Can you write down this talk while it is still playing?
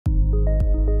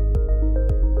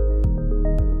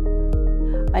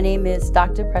My name is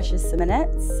Dr. Precious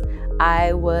Symonette.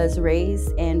 I was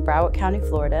raised in Broward County,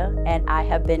 Florida, and I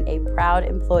have been a proud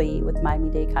employee with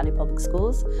Miami-Dade County Public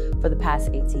Schools for the past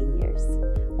 18 years.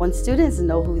 When students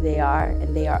know who they are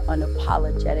and they are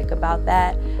unapologetic about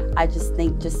that, I just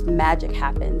think just magic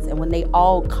happens. And when they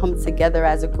all come together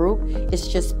as a group, it's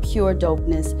just pure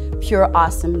dopeness, pure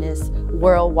awesomeness,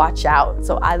 world watch out.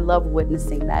 So I love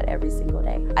witnessing that every single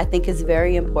day. I think it's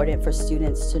very important for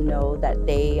students to know that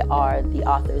they are the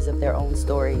authors of their own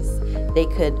stories. They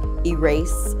could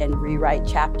erase and rewrite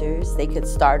chapters. They could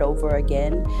start over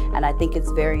again. And I think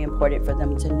it's very important for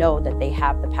them to know that they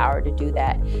have the power to do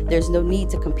that. There's no need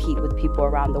to compete with people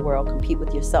around the world. Compete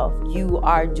with yourself. You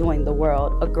are doing the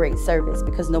world a great service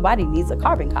because nobody needs a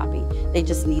carbon copy. They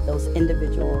just need those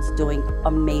individuals doing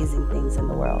amazing things in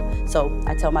the world. So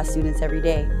I tell my students every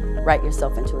day, write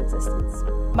yourself into existence.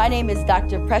 My name is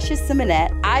Dr. Precious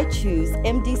Symonette. I choose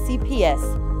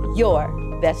MDCPS, your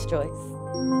best choice.